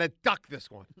 Or do you got to duck this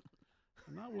one?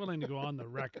 I'm not willing to go on the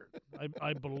record.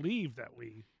 I believe that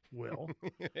we will.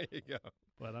 There you go.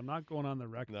 But I'm not going on the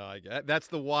record. No, that's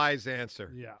the wise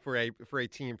answer. Yeah. For a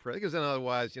team because then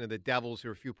otherwise, the Devils who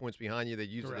are a few points behind you, they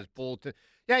use Correct. it as bulletin.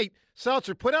 Hey,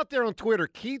 Seltzer, put out there on Twitter.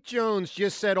 Keith Jones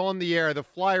just said on the air the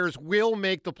Flyers will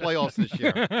make the playoffs this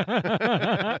year.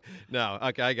 No,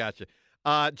 okay, I got you.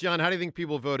 John, how do you think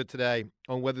people voted today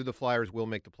on whether the Flyers will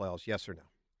make the playoffs? Yes or no?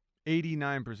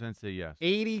 89% say yes.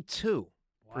 82%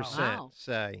 Wow.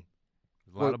 say.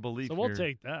 There's a lot of belief So we'll here.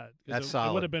 take that. That's it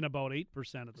solid. would have been about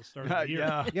 8% at the start of the year.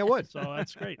 Yeah. Yeah, it would. So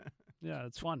that's great. Yeah,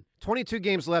 it's fun. 22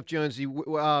 games left, Jonesy.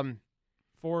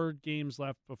 4 games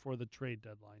left before the trade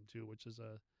deadline too, which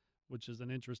is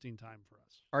an interesting time for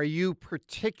us. Are you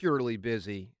particularly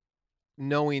busy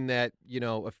knowing that,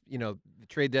 the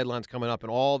trade deadline's coming up and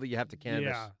all that you have to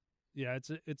canvas? Yeah,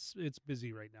 it's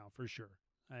busy right now for sure.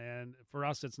 And for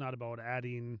us, it's not about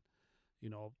adding,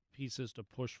 pieces to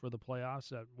push for the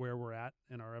playoffs at where we're at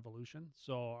in our evolution.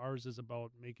 So ours is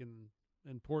about making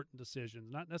important decisions,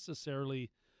 not necessarily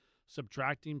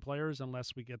subtracting players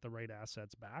unless we get the right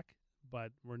assets back,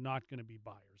 but we're not going to be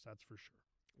buyers, that's for sure.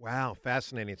 Wow,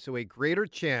 fascinating. So a greater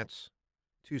chance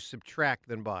to subtract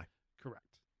than buy. Correct.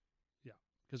 Yeah,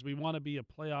 because we want to be a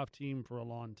playoff team for a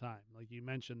long time. Like you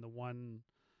mentioned, the one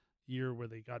year where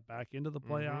they got back into the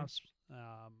playoffs,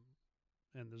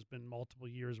 and there's been multiple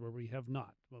years where we have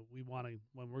not. But we want to,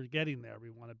 when we're getting there, we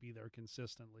want to be there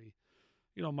consistently.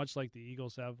 Much like the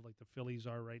Eagles have, like the Phillies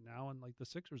are right now, and like the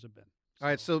Sixers have been. All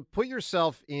right, so put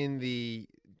yourself in the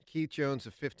Keith Jones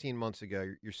of 15 months ago.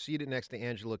 You're seated next to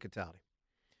Angelo Cataldi.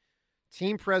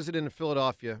 Team president of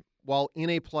Philadelphia, while in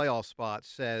a playoff spot,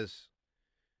 says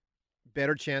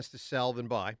better chance to sell than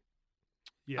buy.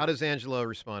 Yeah. How does Angelo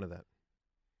respond to that?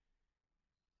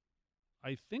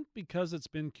 I think because it's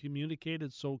been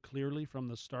communicated so clearly from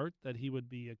the start that he would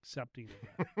be accepting of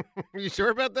that. Are you sure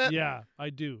about that? Yeah,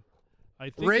 I do. I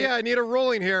think Rhea, I need a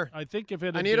ruling here. I think if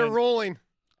it I had need a been- ruling.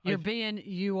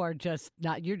 You are just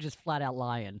not. You're just flat out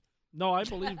lying. No, I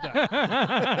believe that.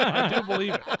 I do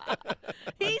believe it.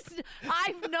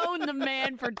 I've known the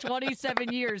man for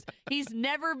 27 years. He's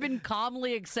never been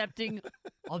calmly accepting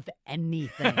of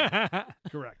anything.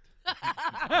 Correct.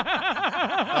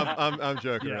 I'm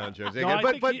joking around, Jones. No, I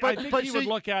think he so would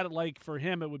look at it like for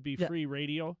him it would be free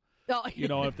radio. Oh.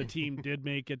 If the team did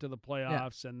make it to the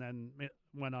playoffs and then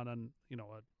went on a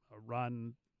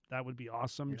run, that would be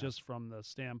awesome just from the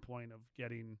standpoint of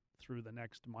getting through the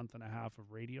next month and a half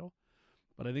of radio.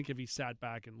 But I think if he sat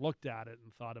back and looked at it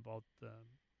and thought about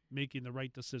making the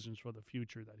right decisions for the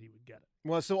future, that he would get it.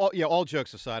 Well, so all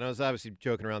jokes aside, I was obviously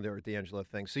joking around there with the Angelo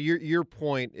thing. So your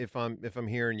point, if I'm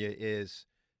hearing you, is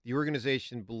the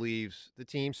organization believes the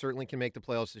team certainly can make the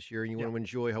playoffs this year, and you want to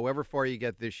enjoy however far you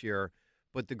get this year.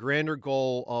 But the grander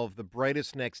goal of the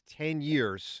brightest next 10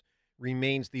 years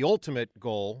remains the ultimate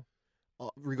goal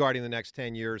regarding the next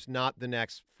 10 years, not the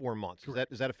next 4 months.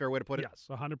 Is that a fair way to put it? Yes,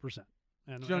 100%.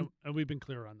 And we've been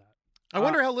clear on that. I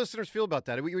wonder how listeners feel about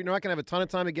that. We're not going to have a ton of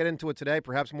time to get into it today,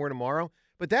 perhaps more tomorrow.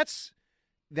 But that's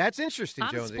interesting,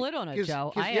 I'm Jonesy. split on it,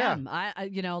 Joe. I am. I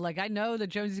know that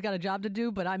Jonesy's got a job to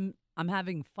do, but I'm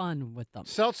having fun with them.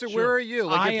 Seltzer, where are you?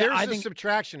 Like, if there's a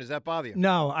subtraction, does that bother you?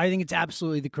 No, I think it's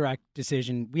absolutely the correct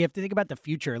decision. We have to think about the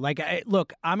future.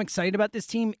 Look, I'm excited about this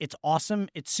team. It's awesome.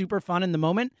 It's super fun in the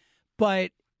moment.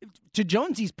 But to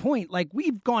Jonesy's point,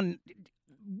 we've gone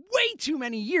way too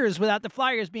many years without the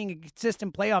Flyers being a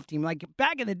consistent playoff team. Like,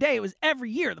 back in the day, it was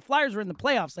every year the Flyers were in the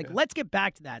playoffs. Let's get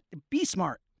back to that. Be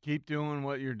smart. Keep doing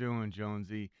what you're doing,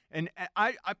 Jonesy. And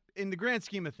I in the grand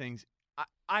scheme of things,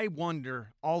 I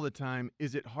wonder all the time,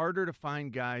 is it harder to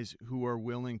find guys who are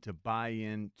willing to buy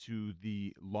into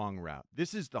the long route?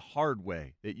 This is the hard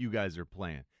way that you guys are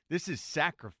playing. This is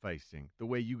sacrificing the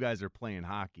way you guys are playing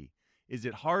hockey. Is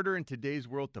it harder in today's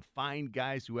world to find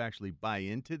guys who actually buy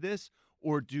into this,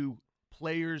 or do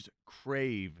players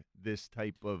crave this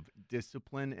type of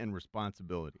discipline and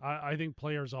responsibility? I think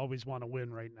players always want to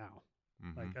win right now.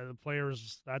 Mm-hmm. The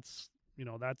players, that's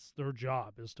their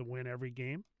job, is to win every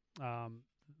game.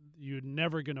 You're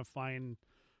never going to find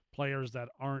players that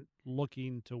aren't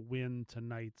looking to win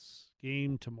tonight's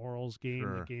game, tomorrow's game,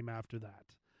 the game after that.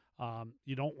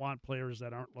 You don't want players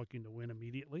that aren't looking to win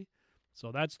immediately.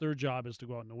 So that's their job, is to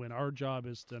go out and win. Our job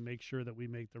is to make sure that we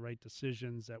make the right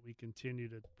decisions, that we continue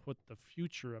to put the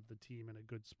future of the team in a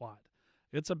good spot.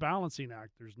 It's a balancing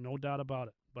act. There's no doubt about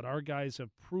it. But our guys have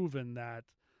proven that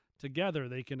together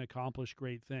they can accomplish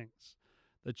great things.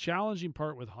 The challenging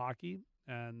part with hockey,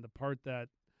 and the part that,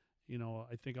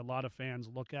 I think a lot of fans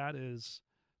look at, is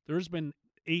there's been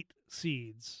 8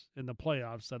 seeds in the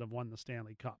playoffs that have won the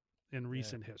Stanley Cup in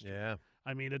recent history. Yeah.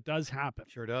 I mean, it does happen.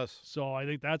 Sure does. So I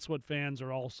think that's what fans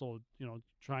are also,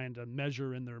 trying to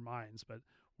measure in their minds. But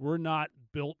we're not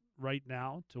built right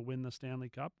now to win the Stanley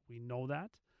Cup. We know that.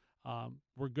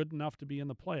 We're good enough to be in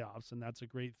the playoffs, and that's a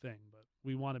great thing. But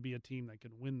we want to be a team that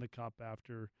can win the Cup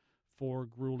after 4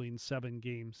 grueling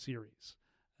 7-game series.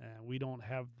 And we don't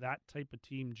have that type of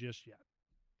team just yet.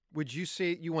 Would you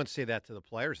say you wouldn't say that to the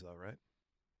players, though, right?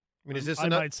 I mean, is this I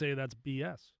might say that's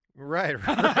BS. Right.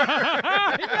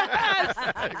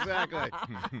 Exactly.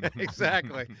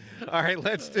 Exactly. All right,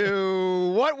 let's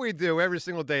do what we do every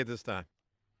single day at this time.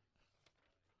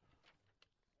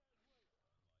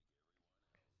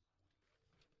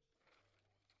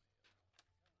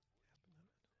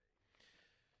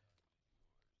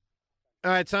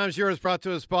 All right, time's yours, brought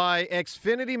to us by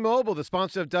Xfinity Mobile, the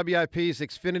sponsor of WIP's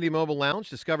Xfinity Mobile Lounge.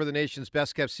 Discover the nation's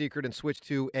best-kept secret and switch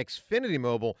to Xfinity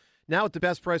Mobile. Now at the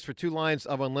best price for 2 lines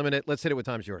of unlimited. Let's hit it with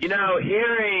time's yours.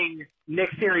 Hearing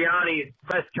Nick Sirianni's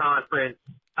press conference,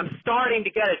 I'm starting to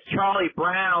get a Charlie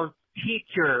Brown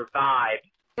teacher vibe.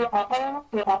 Wah,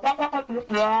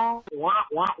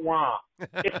 wah, wah.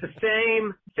 It's the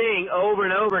same thing over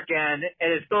and over again,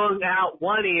 and it's going out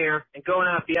one ear and going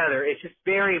out the other. It's just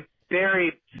very,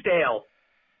 very stale.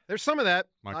 There's some of that.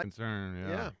 My concern,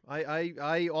 yeah.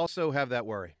 I also have that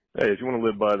worry. Hey, if you want to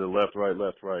live by the left, right,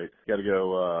 you got to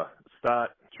go Stott,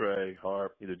 Trey,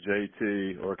 Harp, either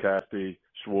JT or Casty,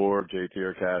 Schwarb, JT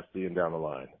or Casty, and down the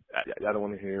line. I don't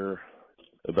want to hear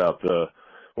about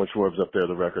when Schwarb's up there,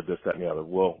 the record, this, that, and the other.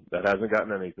 Well, that hasn't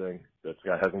gotten anything. That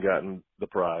guy hasn't gotten the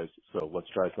prize, so let's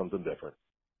try something different.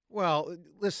 Well,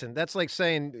 listen, that's like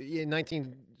saying in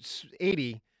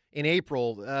 1980 in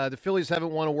April, the Phillies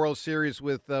haven't won a World Series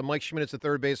with Mike Schmidt as the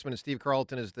third baseman and Steve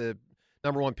Carlton as the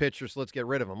number 1 pitcher, so let's get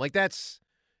rid of him. Like, that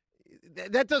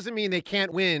doesn't mean they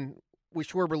can't win with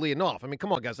Schwarber leading off. I mean,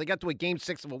 come on, guys. They got to a Game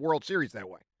 6 of a World Series that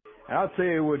way. I'll tell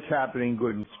you what's happening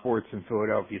good in sports in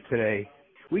Philadelphia today.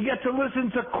 We get to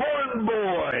listen to Corn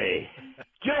Boy,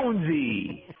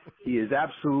 Jonesy. He is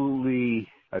absolutely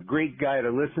a great guy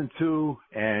to listen to,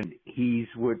 and he's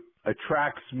what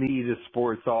attracts me to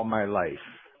sports all my life.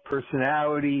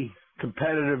 Personality,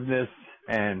 competitiveness,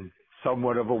 and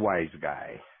somewhat of a wise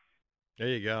guy. There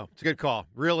you go. It's a good call.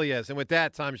 Really is. And with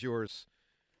that, time's yours.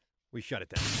 We shut it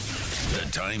down. The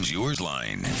Time's Yours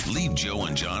line. Leave Joe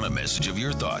and John a message of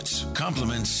your thoughts,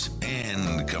 compliments,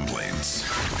 and complaints.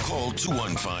 Call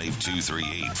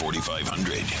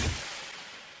 215-238-4500.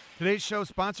 Today's show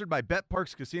sponsored by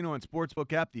BetParks Casino and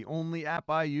Sportsbook app, the only app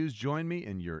I use. Join me,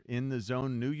 and you're in the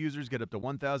zone. New users get up to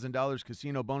 $1,000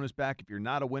 casino bonus back if you're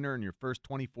not a winner in your first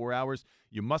 24 hours.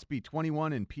 You must be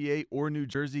 21 in PA or New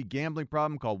Jersey. Gambling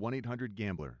problem? Call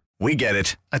 1-800-GAMBLER. We get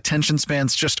it. Attention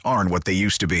spans just aren't what they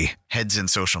used to be. Heads in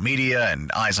social media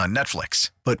and eyes on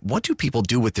Netflix. But what do people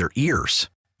do with their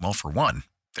ears? Well, for one,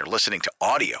 they're listening to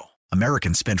audio.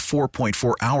 Americans spend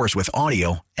 4.4 hours with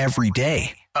audio every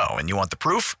day. Oh, and you want the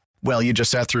proof? Well, you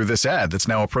just sat through this ad that's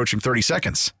now approaching 30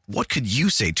 seconds. What could you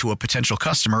say to a potential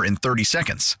customer in 30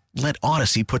 seconds? Let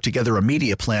Odyssey put together a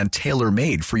media plan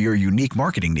tailor-made for your unique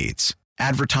marketing needs.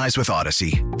 Advertise with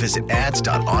Odyssey. Visit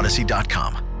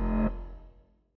ads.odyssey.com.